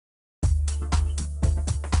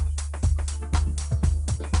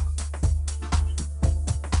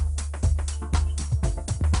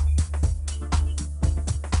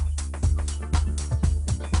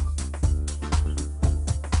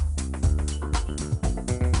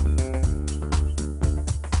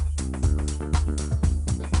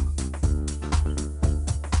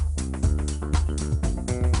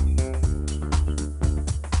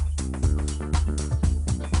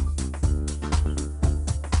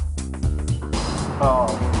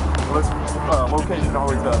This location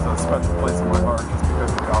always has a special place in my heart just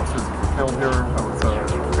because the officers were killed here. I was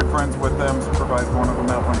good friends with them, supervised one of them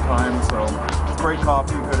at one time. So it's great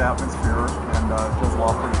coffee, good atmosphere, and does a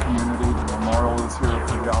lot for the community. The memorial is here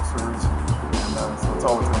for the officers, and so it's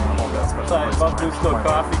always going to hold that special place. I love Blue Steele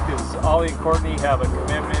Coffee because Ollie and Courtney have a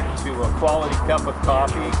commitment to a quality cup of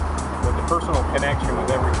coffee with a personal connection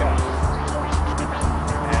with every cup.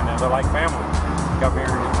 And they're like family. Come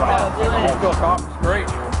here and Blue Steele Coffee's great.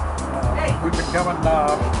 We've been putting on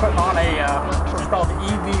what's called the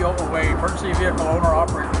EVOA, Emergency Vehicle Owner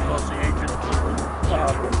Operator Association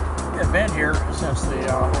event here since the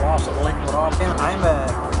loss of the Lakewood officer. I'm a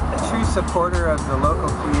true supporter of the local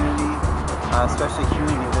community, especially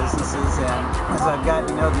community businesses, and as I've gotten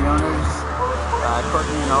to know the owners,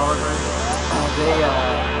 Courtney and Oliver,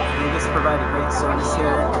 they just provide a great service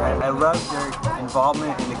here. I love their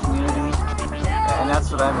involvement in the community, and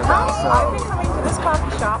that's what I'm about. So I've been coming to this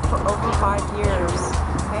coffee shop for over 5 years.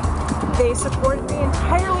 Okay? They supported me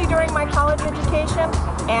entirely during my college education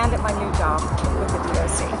and at my new job with the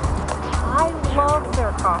DOC. I love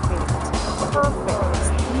their coffee. It's perfect.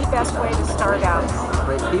 It's the best way to start out.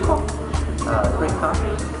 Great people, great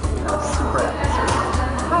coffee, super atmosphere.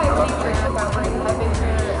 Hi, my name's Rachel Montgomery. I've been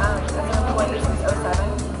here as an employee since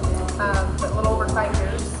 2007, a little over 5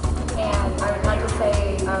 years. And I would have to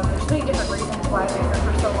say there's many different reasons why I've been here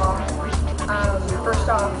for so long. First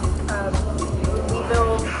off, we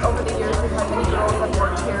build, over the years, we've had many girls that have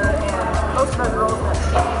worked here, and most of our girls have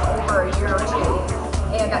stayed over a year or two,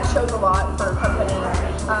 and that shows a lot for a company.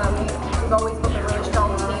 We've always built a really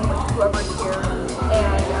strong team with whoever's here,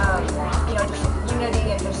 and you know, just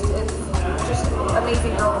unity and it's just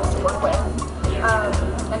amazing girls to work with.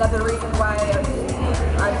 Another reason why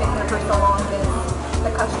I've been here for so long is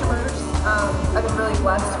the customers. I've been really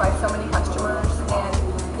blessed by so many customers, and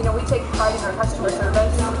you know, we take pride in our customer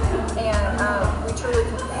service, and we truly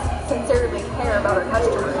sincerely care about our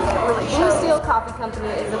customers, and it really shows. Blue Steele Coffee Company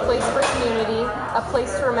is a place for community, a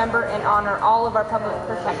place to remember and honor all of our public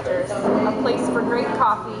protectors, a place for great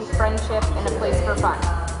coffee, friendship, and a place for fun.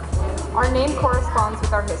 Our name corresponds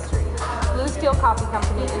with our history. Blue Steele Coffee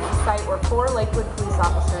Company is the site where 4 Lakewood police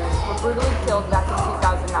officers were brutally killed back in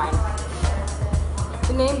 2009.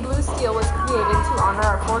 The name Blue Steele was created to honor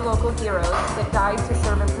our 4 local heroes that died to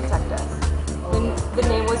serve and protect us. The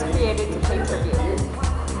name was created to pay tribute.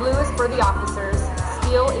 Blue is for the officers,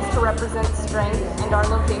 Steele is to represent strength and our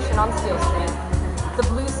location on Steele Street. The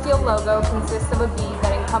Blue Steele logo consists of a B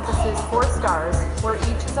that encompasses 4 stars, where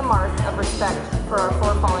each is a mark of respect for our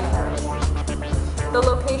 4 fallen heroes. The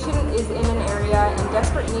location is in an area in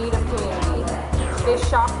desperate need of community. This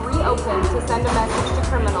shop reopened to send a message to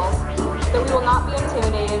criminals that we will not be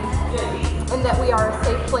intimidated and that we are a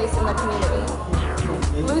safe place in the community.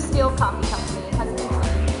 Blue Steele Coffee Company.